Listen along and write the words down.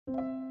For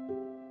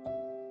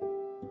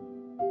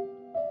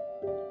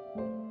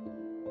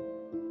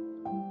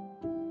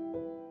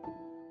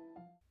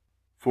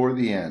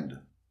the End,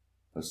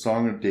 a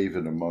Song of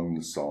David among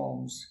the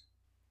Psalms.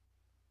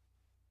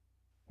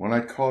 When I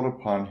called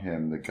upon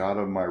him, the God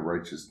of my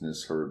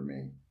righteousness heard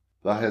me.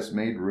 Thou hast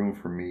made room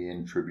for me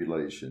in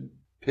tribulation.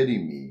 Pity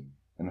me,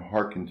 and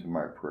hearken to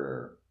my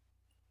prayer.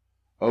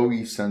 O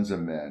ye sons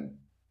of men,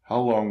 how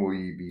long will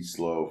ye be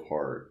slow of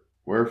heart?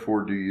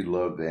 Wherefore do ye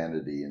love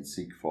vanity, and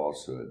seek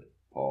falsehood?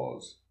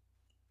 Pause.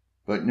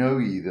 But know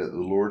ye that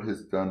the Lord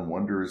has done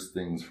wondrous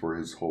things for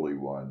his Holy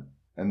One,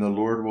 and the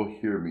Lord will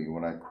hear me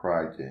when I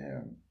cry to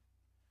him.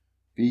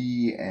 Be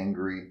ye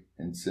angry,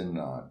 and sin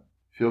not.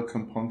 Feel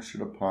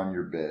compunction upon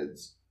your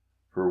beds,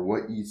 for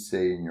what ye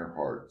say in your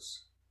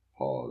hearts.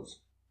 Pause.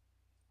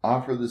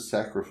 Offer the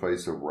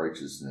sacrifice of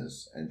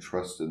righteousness, and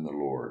trust in the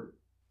Lord.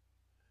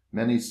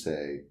 Many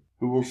say,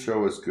 Who will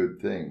show us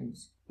good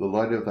things? The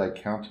light of thy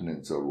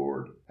countenance, O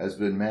Lord, has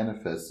been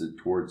manifested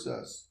towards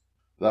us.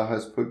 Thou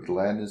hast put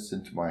gladness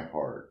into my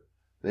heart.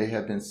 They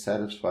have been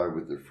satisfied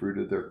with the fruit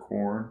of their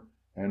corn,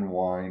 and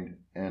wine,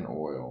 and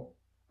oil.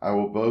 I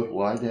will both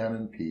lie down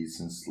in peace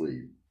and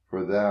sleep,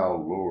 for thou,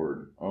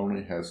 Lord,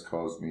 only hast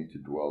caused me to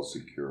dwell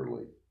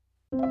securely.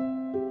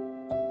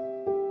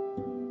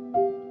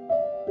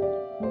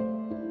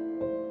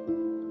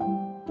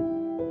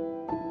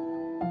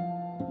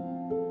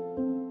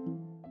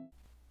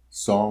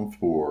 Psalm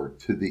 4,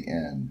 To the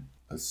End,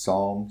 a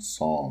psalm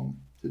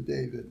song to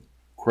David.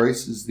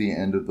 Christ is the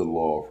end of the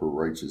law for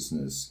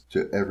righteousness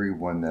to every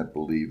one that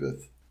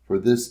believeth. For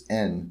this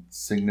end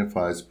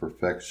signifies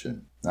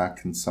perfection, not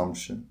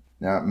consumption.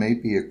 Now it may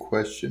be a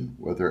question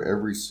whether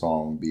every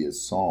song be a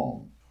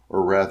psalm,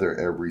 or rather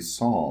every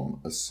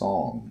psalm a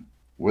song.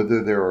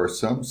 Whether there are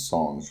some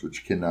songs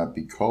which cannot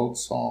be called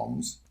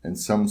psalms, and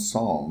some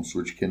psalms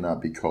which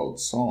cannot be called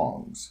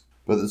songs.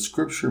 But the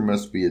Scripture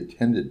must be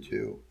attended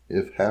to,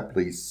 if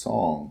haply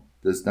song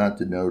does not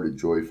denote a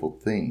joyful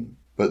theme.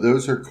 But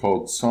those are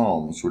called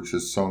psalms which are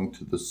sung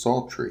to the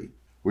psaltery,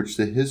 which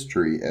the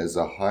history as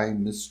a high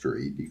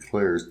mystery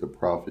declares the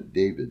prophet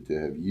David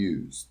to have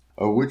used.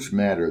 Of which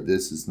matter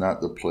this is not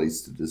the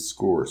place to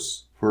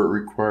discourse, for it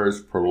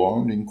requires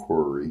prolonged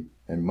inquiry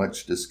and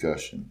much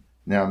discussion.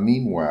 Now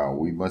meanwhile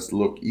we must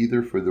look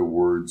either for the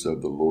words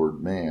of the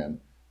Lord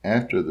man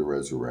after the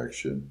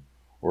resurrection,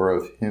 or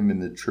of him in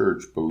the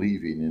church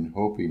believing and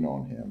hoping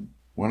on him.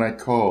 When I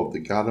called, the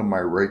God of my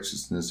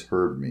righteousness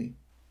heard me.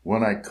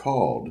 When I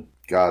called,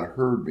 God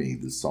heard me,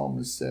 the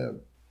psalmist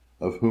said.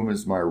 Of whom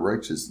is my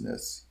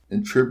righteousness?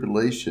 In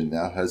tribulation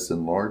thou hast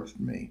enlarged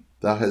me.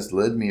 Thou hast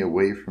led me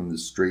away from the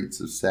straits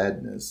of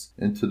sadness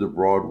into the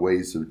broad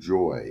ways of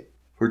joy.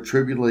 For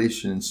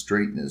tribulation and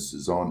straitness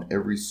is on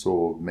every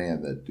soul of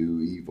man that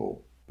do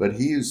evil. But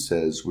he who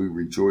says, We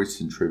rejoice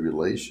in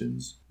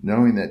tribulations,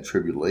 knowing that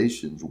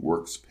tribulations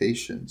works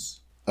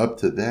patience, up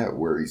to that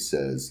where he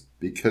says,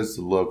 Because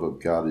the love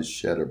of God is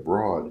shed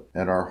abroad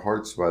in our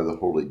hearts by the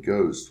Holy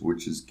Ghost,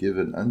 which is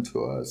given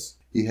unto us,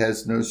 he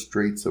has no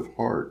straits of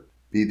heart,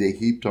 be they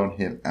heaped on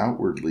him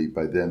outwardly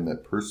by them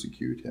that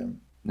persecute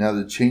him. Now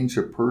the change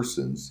of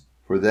persons,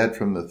 for that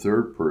from the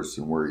third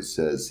person where he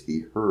says,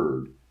 He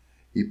heard,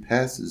 he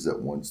passes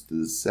at once to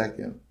the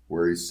second,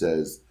 where he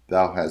says,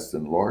 Thou hast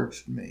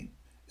enlarged me.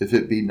 If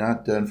it be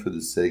not done for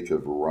the sake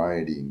of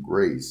variety and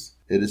grace,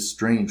 it is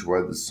strange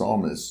why the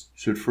psalmist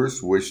should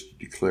first wish to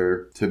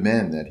declare to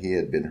men that he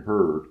had been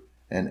heard,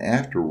 and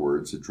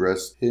afterwards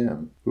address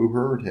him who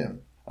heard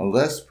him,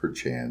 unless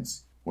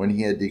perchance, when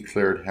he had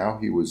declared how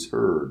he was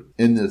heard,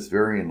 in this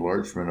very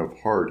enlargement of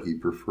heart he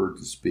preferred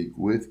to speak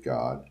with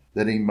God,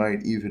 that he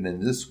might even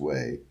in this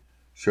way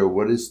show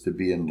what is to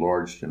be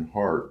enlarged in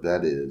heart,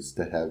 that is,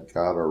 to have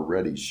God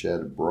already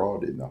shed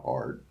abroad in the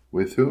heart,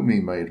 with whom he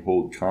might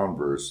hold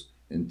converse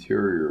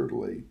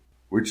interiorly,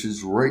 which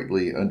is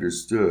rightly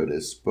understood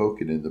as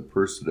spoken in the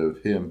person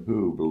of him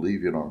who,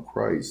 believing on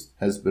Christ,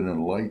 has been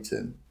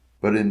enlightened.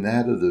 But in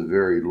that of the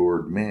very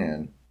Lord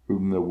man,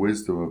 whom the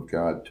wisdom of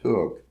God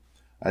took,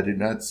 I do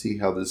not see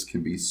how this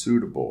can be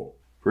suitable,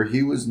 for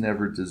he was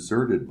never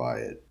deserted by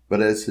it.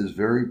 But as his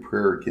very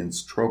prayer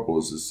against trouble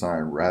is a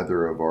sign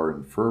rather of our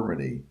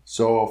infirmity,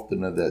 so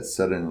often of that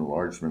sudden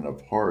enlargement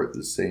of heart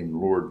the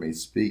same Lord may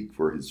speak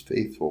for his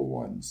faithful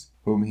ones,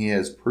 whom he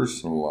has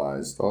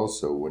personalized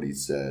also when he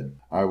said,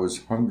 I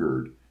was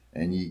hungered,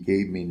 and ye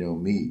gave me no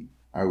meat.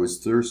 I was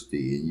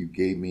thirsty, and you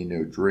gave me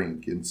no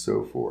drink, and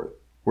so forth.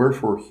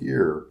 Wherefore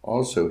here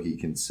also he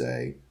can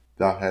say,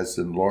 Thou hast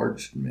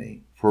enlarged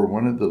me. For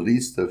one of the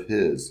least of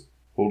his,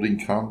 holding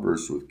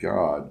converse with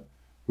God,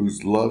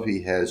 whose love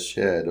he has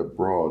shed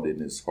abroad in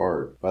his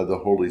heart by the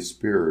Holy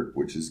Spirit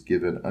which is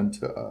given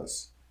unto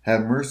us.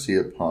 Have mercy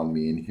upon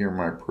me and hear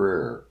my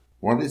prayer.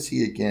 What does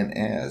he again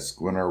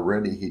ask when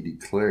already he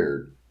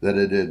declared that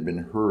it had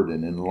been heard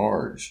and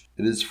enlarged?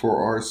 It is for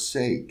our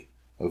sake,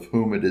 of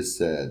whom it is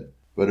said,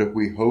 But if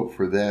we hope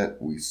for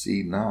that we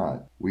see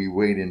not, we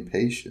wait in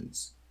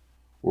patience.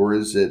 Or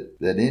is it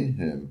that in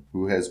him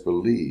who has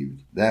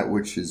believed, that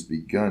which is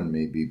begun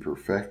may be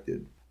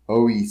perfected?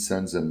 O ye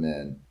sons of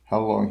men, How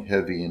long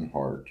heavy in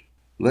heart?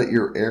 Let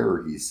your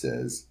error, he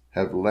says,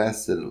 have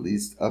lasted at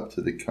least up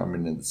to the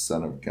coming of the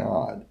Son of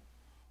God.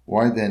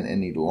 Why then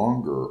any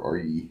longer are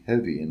ye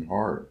heavy in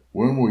heart?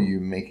 When will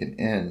you make an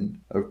end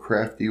of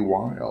crafty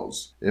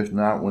wiles? If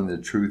not when the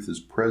truth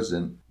is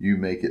present, you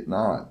make it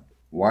not.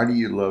 Why do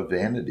you love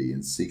vanity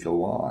and seek a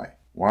lie?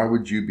 Why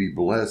would you be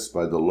blessed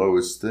by the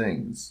lowest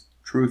things?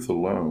 Truth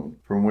alone,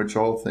 from which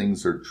all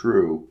things are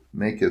true,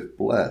 maketh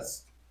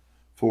blessed.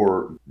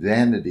 For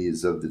vanity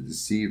is of the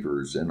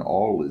deceivers, and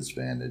all is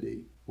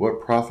vanity.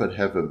 What profit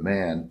hath a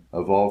man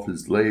of all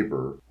his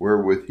labor,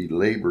 wherewith he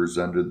labors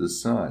under the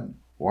sun?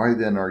 Why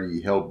then are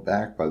ye held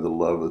back by the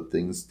love of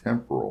things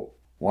temporal?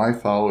 Why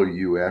follow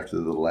you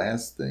after the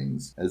last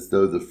things, as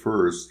though the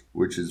first,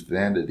 which is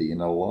vanity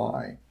and a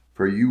lie?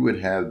 For you would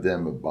have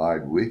them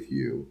abide with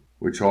you,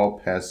 which all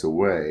pass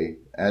away,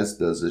 as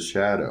does a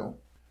shadow.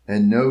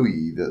 And know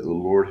ye that the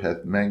Lord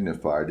hath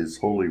magnified his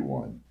Holy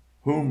One,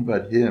 whom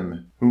but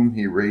him whom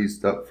he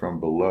raised up from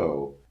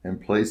below,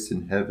 and placed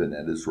in heaven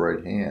at his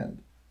right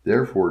hand.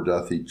 Therefore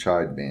doth he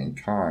chide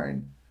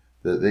mankind,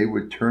 that they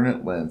would turn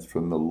at length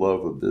from the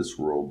love of this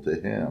world to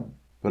him.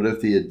 But if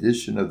the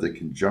addition of the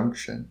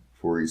conjunction,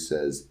 for he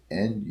says,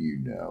 and you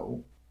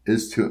know,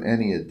 is to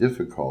any a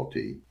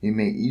difficulty, he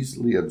may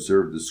easily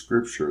observe the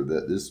Scripture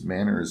that this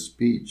manner of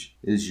speech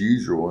is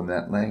usual in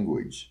that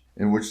language,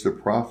 in which the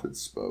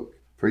prophets spoke.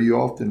 For you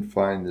often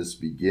find this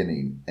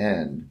beginning,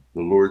 and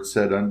the Lord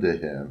said unto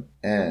him,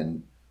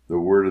 and the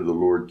word of the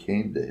Lord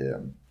came to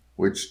him,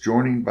 which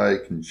joining by a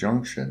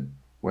conjunction,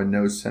 when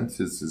no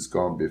sentence is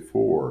gone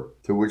before,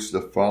 to which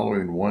the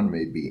following one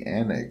may be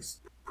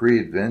annexed,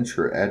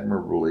 peradventure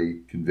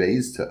admirably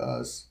conveys to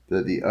us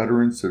that the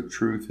utterance of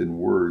truth in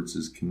words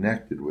is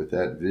connected with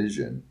that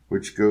vision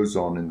which goes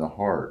on in the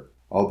heart.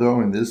 Although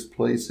in this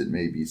place it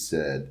may be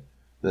said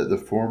that the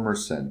former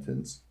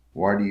sentence,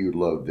 why do you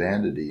love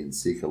vanity and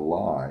seek a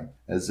lie,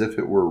 as if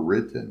it were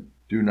written,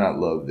 do not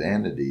love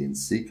vanity and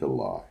seek a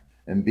lie.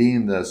 And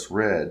being thus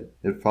read,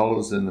 it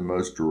follows in the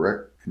most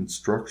direct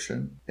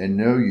construction, and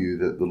know you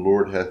that the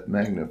Lord hath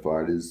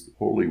magnified his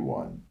Holy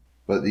One.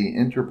 But the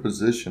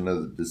interposition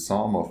of the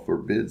Psalma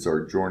forbids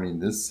our joining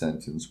this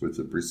sentence with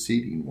the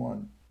preceding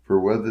one. For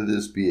whether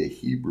this be a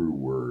Hebrew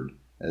word,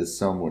 as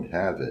some would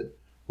have it,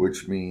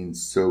 which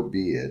means so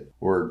be it,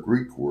 or a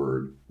Greek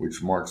word,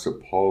 which marks a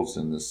pause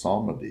in the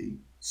psalmody,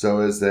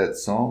 so as that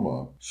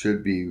psalma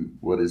should be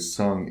what is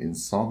sung in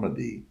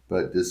psalmody,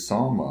 but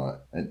disalma,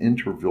 an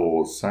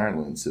interval of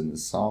silence in the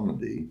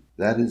psalmody,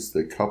 that is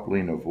the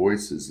coupling of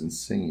voices in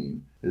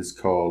singing, is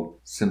called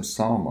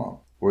sympsalma,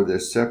 or their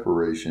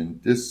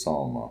separation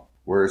disalma,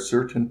 where a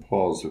certain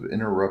pause of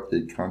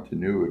interrupted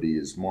continuity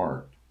is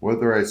marked.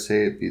 Whether I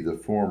say it be the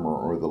former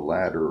or the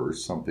latter or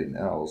something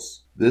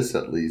else, this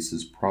at least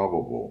is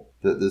probable,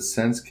 that the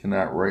sense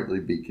cannot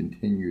rightly be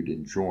continued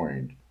and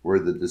joined, where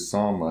the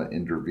disalma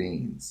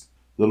intervenes.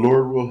 The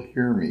Lord will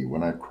hear me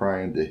when I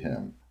cry unto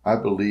him. I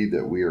believe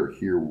that we are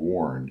here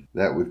warned,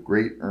 that with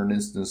great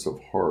earnestness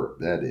of heart,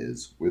 that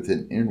is, with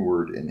an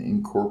inward and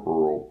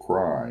incorporeal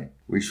cry,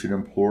 we should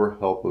implore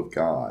help of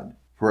God.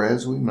 For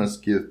as we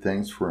must give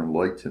thanks for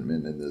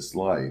enlightenment in this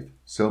life,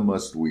 so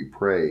must we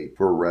pray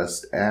for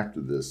rest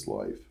after this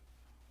life.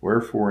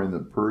 Wherefore in the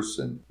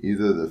person,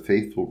 either the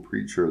faithful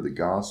preacher of the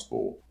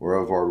gospel, or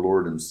of our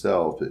Lord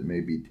himself, it may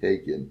be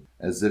taken,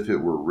 as if it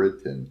were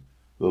written,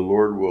 the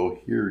Lord will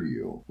hear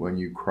you when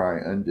you cry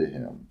unto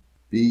him.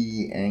 Be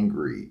ye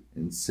angry,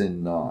 and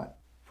sin not.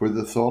 For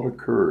the thought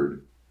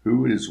occurred,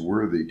 who is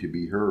worthy to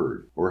be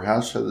heard? Or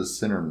how shall the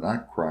sinner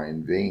not cry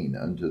in vain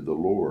unto the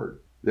Lord?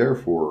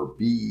 Therefore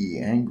be ye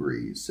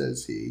angry,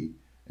 says he,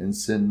 and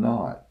sin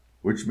not,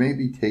 which may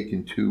be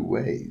taken two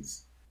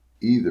ways.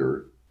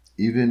 Either,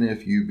 even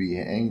if you be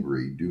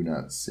angry, do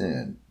not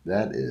sin.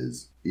 That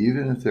is,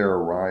 even if there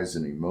arise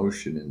an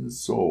emotion in the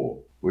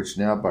soul, which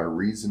now by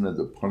reason of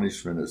the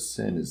punishment of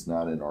sin is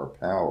not in our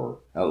power,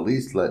 at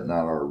least let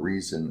not our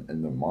reason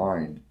and the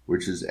mind,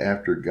 which is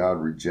after God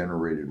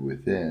regenerated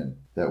within,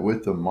 that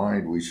with the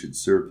mind we should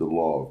serve the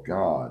law of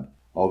God,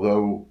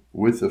 although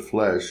with the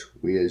flesh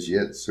we as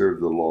yet serve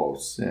the law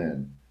of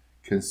sin,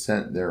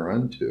 consent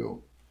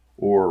thereunto.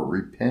 Or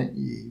repent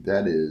ye,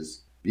 that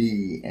is, be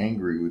ye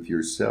angry with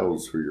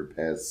yourselves for your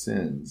past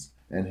sins,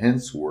 and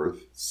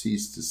henceforth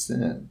cease to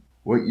sin.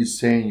 What you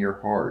say in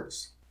your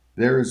hearts,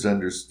 there is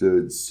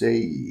understood, say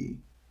ye,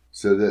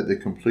 so that the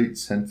complete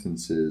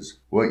sentence is,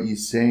 what ye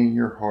say in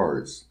your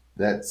hearts,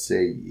 that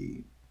say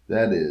ye.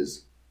 That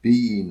is, be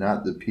ye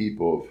not the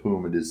people of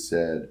whom it is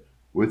said,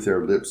 with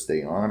their lips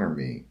they honor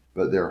me,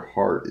 but their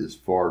heart is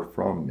far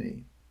from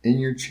me. In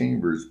your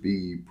chambers be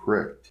ye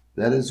pricked.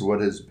 That is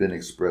what has been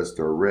expressed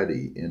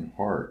already, in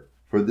heart.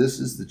 For this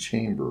is the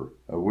chamber,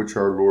 of which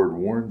our Lord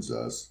warns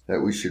us,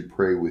 that we should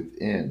pray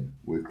within,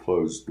 with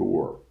closed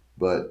door.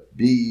 But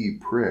be ye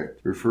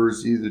pricked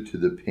refers either to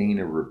the pain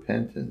of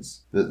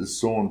repentance, that the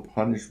soul in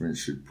punishment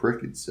should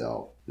prick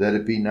itself, that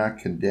it be not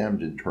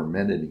condemned and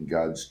tormented in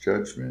God's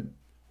judgment,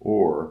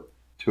 or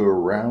to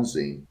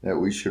arousing, that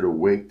we should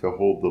awake to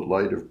hold the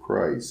light of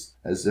Christ,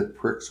 as if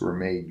pricks were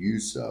made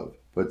use of.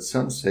 But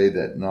some say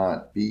that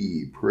not be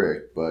ye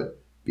pricked, but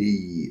be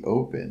ye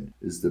opened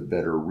is the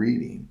better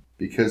reading,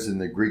 because in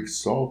the Greek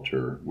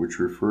psalter, which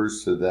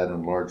refers to that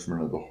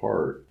enlargement of the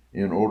heart,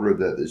 in order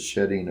that the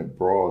shedding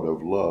abroad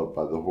of love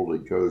by the Holy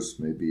Ghost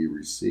may be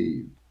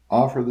received,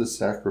 offer the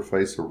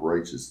sacrifice of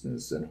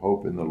righteousness and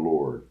hope in the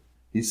Lord.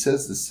 He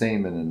says the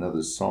same in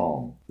another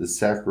psalm, the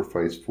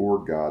sacrifice for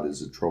God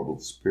is a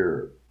troubled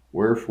spirit.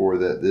 Wherefore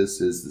that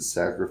this is the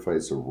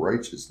sacrifice of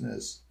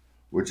righteousness,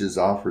 which is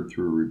offered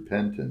through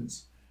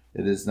repentance,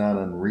 it is not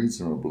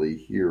unreasonably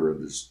here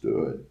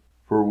understood.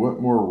 For what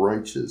more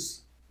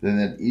righteous than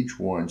that each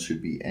one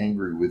should be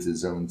angry with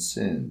his own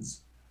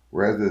sins,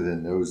 rather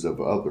than those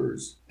of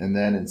others, and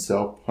that in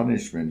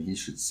self-punishment he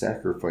should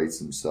sacrifice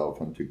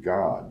himself unto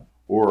God?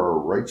 Or are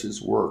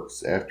righteous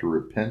works after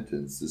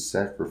repentance the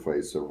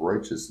sacrifice of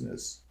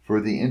righteousness? For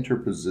the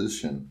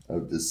interposition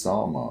of the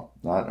psalma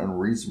not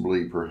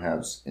unreasonably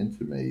perhaps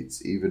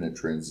intimates even a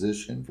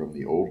transition from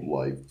the old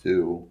life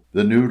to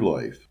the new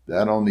life,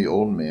 that on the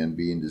old man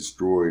being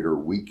destroyed or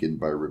weakened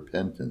by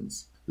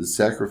repentance, the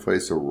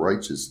sacrifice of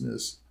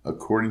righteousness,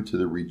 according to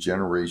the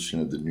regeneration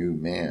of the new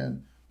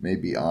man, may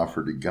be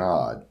offered to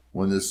God,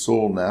 when the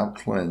soul now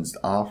cleansed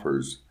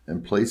offers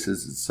and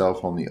places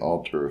itself on the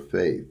altar of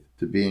faith,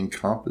 to be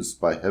encompassed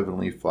by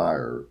heavenly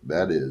fire,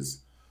 that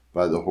is,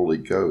 by the Holy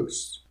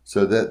Ghost.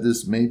 So that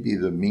this may be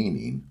the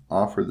meaning,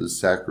 offer the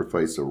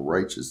sacrifice of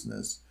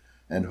righteousness,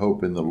 and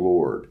hope in the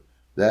Lord,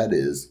 that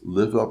is,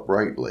 live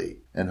uprightly,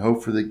 and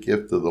hope for the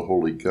gift of the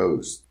Holy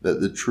Ghost, that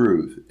the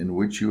truth in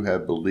which you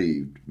have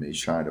believed may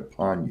shine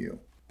upon you.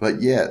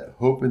 But yet,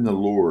 hope in the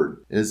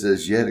Lord is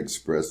as yet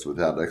expressed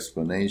without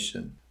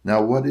explanation.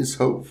 Now what is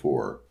hope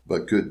for,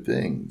 but good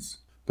things?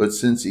 But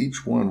since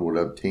each one would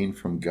obtain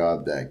from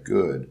God that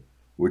good,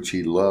 which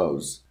he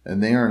loves,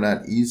 and they are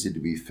not easy to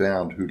be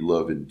found who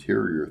love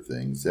interior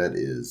things, that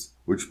is,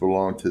 which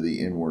belong to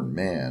the inward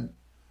man,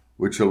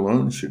 which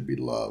alone should be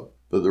loved,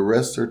 but the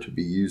rest are to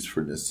be used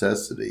for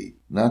necessity,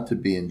 not to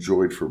be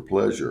enjoyed for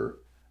pleasure.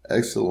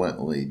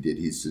 Excellently did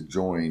he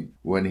subjoin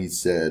when he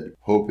said,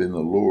 hope in the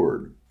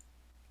Lord.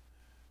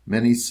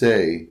 Many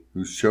say,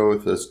 who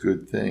showeth us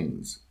good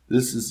things.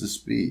 This is the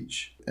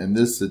speech, and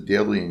this the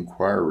daily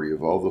inquiry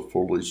of all the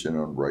foolish and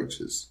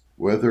unrighteous,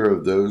 whether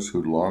of those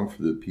who long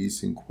for the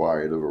peace and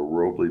quiet of a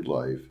worldly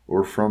life,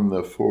 or from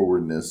the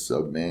forwardness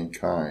of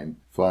mankind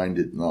find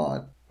it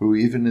not, who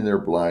even in their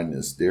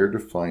blindness dare to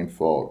find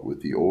fault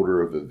with the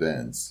order of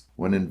events,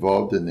 when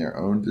involved in their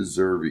own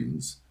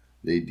deservings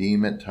they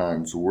deem at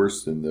times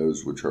worse than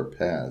those which are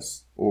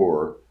past,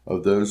 or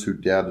of those who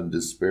doubt and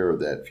despair of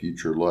that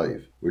future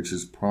life which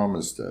is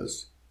promised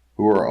us,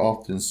 who are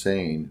often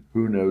saying,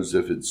 who knows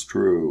if it's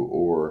true,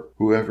 or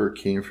whoever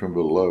came from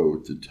below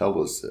to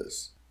tell us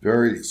this?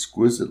 Very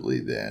exquisitely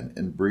then,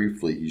 and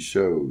briefly he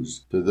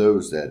shows, to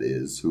those, that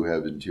is, who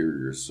have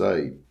interior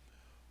sight,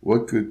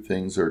 what good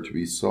things are to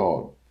be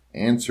sought,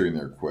 answering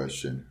their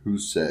question, who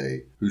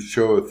say, who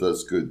showeth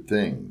us good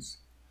things?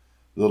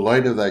 The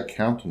light of thy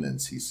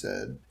countenance, he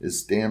said, is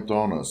stamped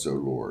on us, O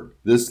Lord.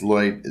 This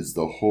light is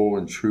the whole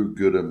and true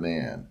good of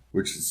man,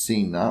 which is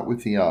seen not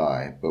with the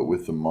eye, but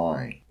with the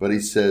mind. But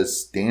he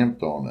says,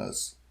 stamped on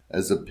us,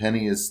 as a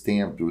penny is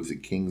stamped with the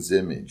king's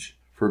image.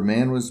 For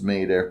man was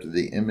made after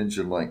the image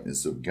and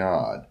likeness of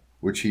God,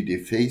 which he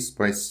defaced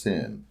by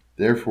sin.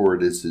 Therefore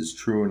it is his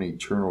true and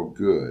eternal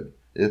good,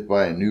 if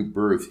by a new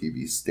birth he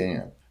be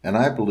stamped. And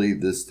I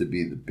believe this to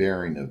be the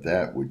bearing of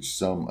that which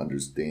some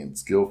understand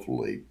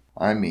skillfully.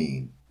 I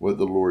mean, what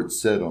the Lord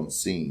said on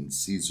seeing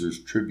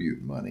Caesar's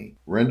tribute money.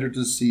 Render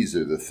to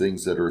Caesar the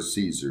things that are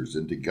Caesar's,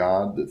 and to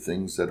God the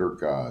things that are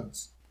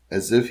God's.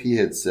 As if he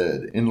had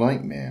said, in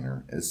like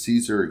manner, as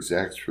Caesar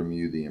exacts from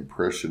you the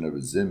impression of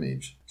his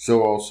image,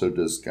 so also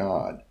does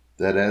God,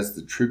 that as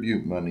the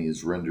tribute money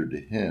is rendered to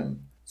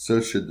him,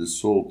 so should the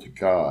soul to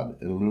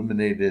God,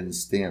 illuminated and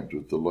stamped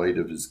with the light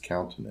of his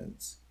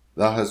countenance.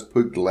 Thou hast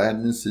put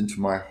gladness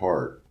into my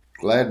heart.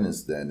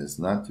 Gladness, then, is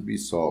not to be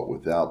sought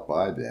without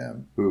by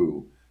them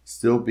who,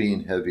 still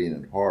being heavy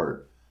in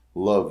heart,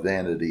 love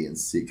vanity and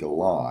seek a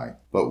lie,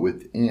 but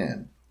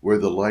within, where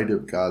the light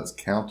of God's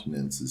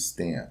countenance is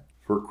stamped.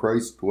 For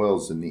Christ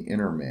dwells in the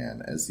inner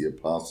man, as the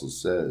Apostle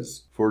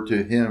says, for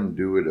to him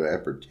do it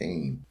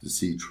appertain to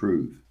see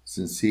truth,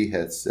 since he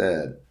hath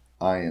said,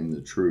 I am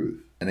the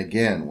truth. And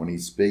again, when he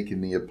spake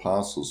in the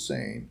Apostle,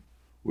 saying,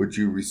 would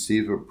you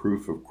receive a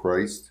proof of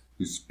Christ,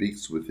 who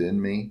speaks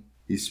within me?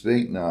 He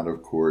spake not,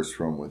 of course,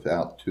 from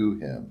without to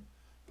him,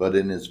 but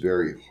in his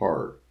very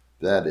heart,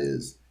 that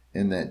is,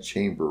 in that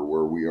chamber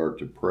where we are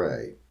to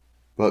pray.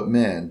 But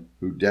men,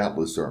 who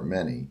doubtless are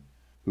many,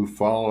 who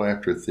follow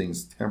after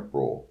things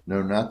temporal,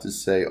 know not to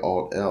say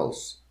aught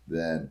else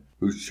than,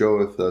 who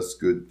showeth us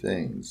good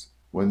things,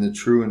 when the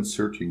true and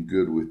certain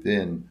good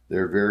within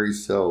their very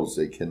selves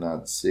they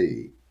cannot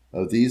see.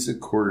 Of these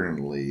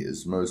accordingly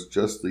is most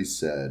justly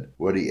said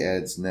what he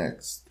adds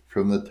next.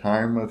 From the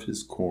time of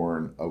his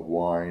corn, of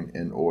wine,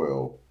 and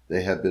oil,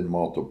 they have been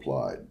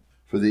multiplied.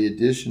 For the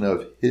addition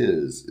of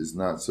his is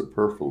not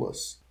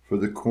superfluous, For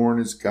the corn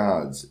is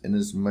God's,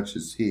 inasmuch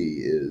as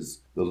he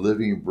is the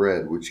living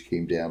bread which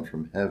came down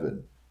from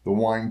heaven. The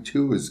wine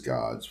too is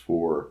God's,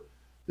 for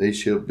they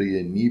shall be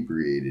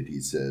inebriated, he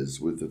says,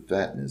 with the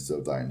fatness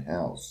of thine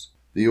house.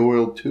 The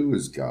oil too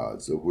is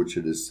God's, of which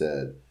it is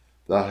said,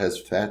 Thou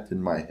hast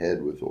fattened my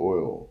head with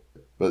oil.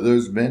 But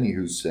those many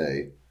who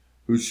say,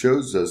 Who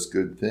shows us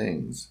good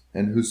things,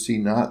 and who see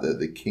not that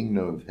the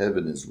kingdom of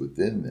heaven is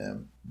within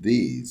them,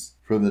 these,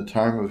 from the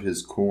time of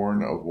his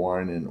corn of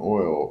wine and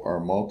oil, are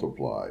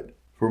multiplied.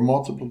 For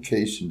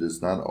multiplication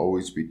does not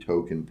always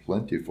betoken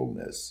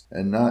plentifulness,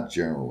 and not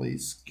generally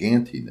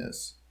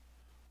scantiness.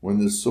 When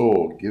the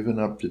soul, given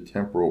up to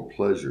temporal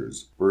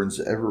pleasures, burns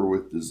ever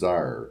with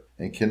desire,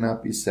 and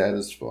cannot be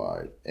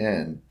satisfied,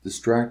 and,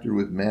 distracted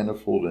with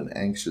manifold and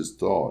anxious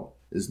thought,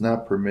 is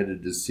not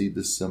permitted to see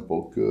the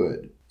simple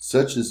good.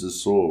 Such is the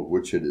soul of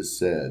which it is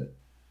said,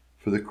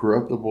 For the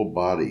corruptible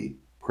body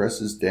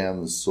presses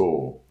down the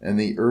soul, and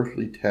the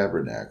earthly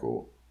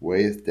tabernacle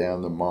weigheth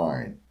down the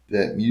mind,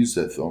 that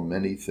museth on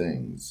many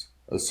things.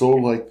 A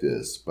soul like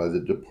this, by the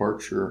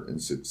departure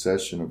and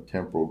succession of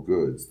temporal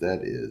goods,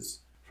 that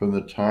is, from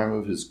the time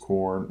of his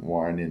corn,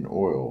 wine, and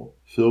oil,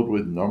 filled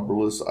with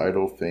numberless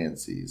idle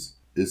fancies,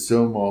 is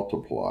so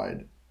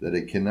multiplied that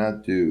it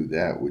cannot do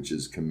that which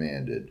is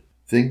commanded.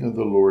 Think of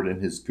the Lord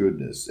and his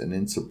goodness, and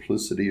in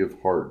simplicity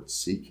of heart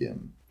seek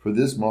him. For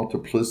this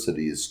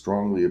multiplicity is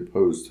strongly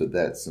opposed to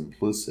that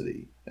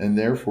simplicity, and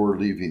therefore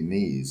leaving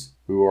these,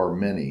 who are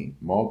many,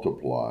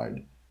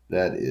 multiplied,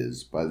 that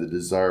is, by the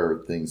desire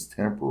of things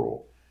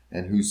temporal,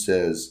 and who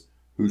says,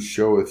 Who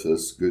showeth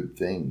us good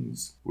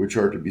things, which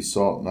are to be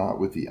sought not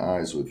with the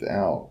eyes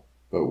without,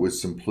 but with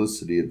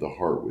simplicity of the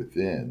heart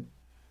within,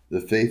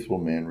 the faithful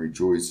man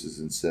rejoices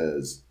and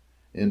says,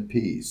 In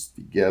peace,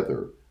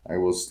 together, I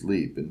will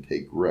sleep and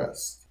take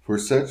rest. For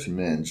such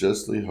men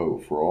justly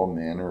hope for all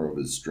manner of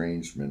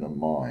estrangement of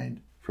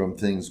mind from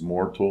things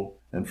mortal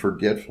and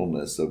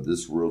forgetfulness of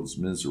this world's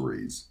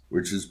miseries,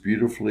 which is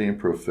beautifully and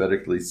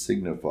prophetically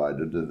signified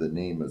under the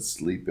name of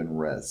sleep and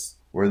rest,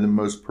 where the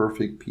most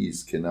perfect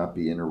peace cannot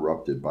be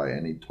interrupted by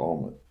any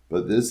tumult.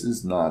 But this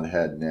is not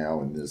had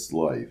now in this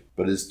life,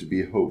 but is to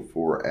be hoped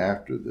for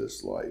after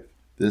this life.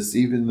 This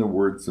even the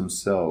words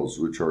themselves,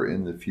 which are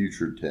in the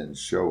future tense,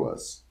 show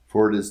us.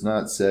 For it is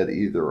not said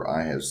either,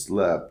 I have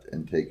slept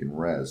and taken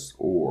rest,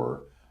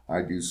 or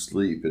I do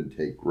sleep and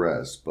take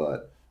rest,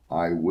 but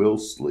I will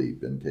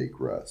sleep and take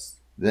rest.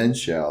 Then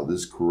shall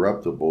this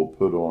corruptible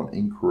put on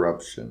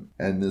incorruption,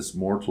 and this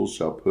mortal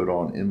shall put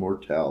on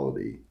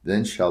immortality.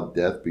 Then shall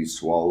death be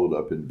swallowed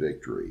up in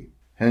victory.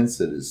 Hence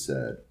it is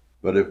said,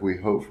 But if we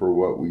hope for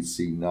what we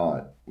see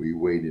not, we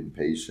wait in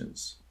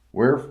patience.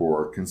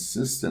 Wherefore,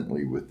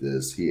 consistently with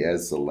this, he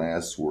adds the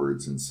last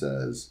words and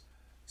says,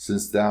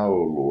 Since thou,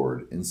 O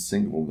Lord, in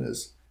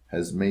singleness,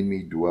 hast made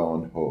me dwell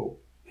in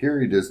hope. Here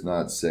he does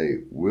not say,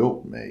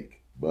 wilt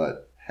make,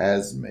 but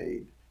has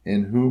made.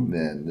 In whom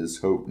then this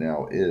hope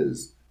now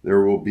is,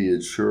 there will be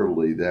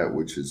assuredly that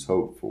which is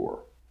hoped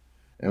for.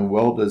 And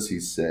well does he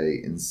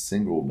say, in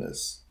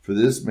singleness, for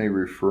this may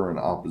refer in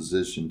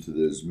opposition to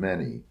those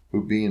many,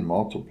 who being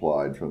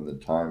multiplied from the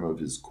time of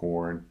his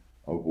corn,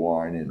 of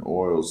wine, and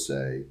oil,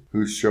 say,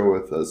 Who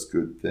showeth us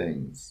good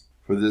things?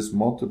 For this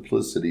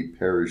multiplicity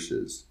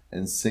perishes,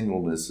 and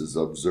singleness is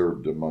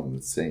observed among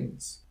the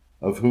saints,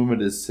 of whom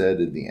it is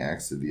said in the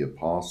Acts of the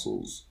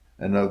Apostles,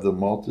 And of the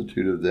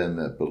multitude of them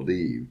that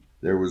believed,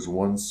 there was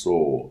one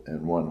soul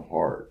and one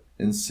heart.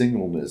 In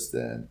singleness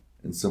then,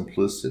 in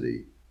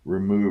simplicity,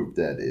 removed,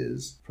 that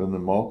is, from the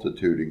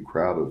multitude and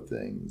crowd of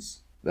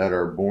things that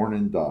are born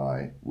and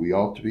die, we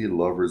ought to be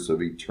lovers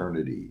of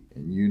eternity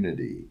and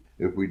unity,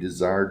 if we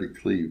desire to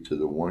cleave to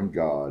the one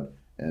God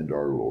and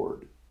our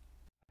Lord.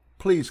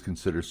 Please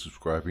consider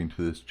subscribing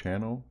to this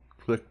channel,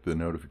 click the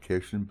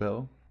notification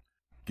bell,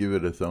 give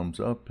it a thumbs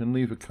up, and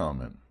leave a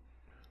comment.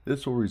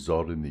 This will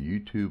result in the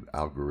YouTube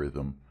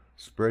algorithm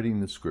spreading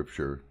the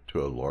scripture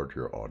to a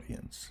larger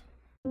audience.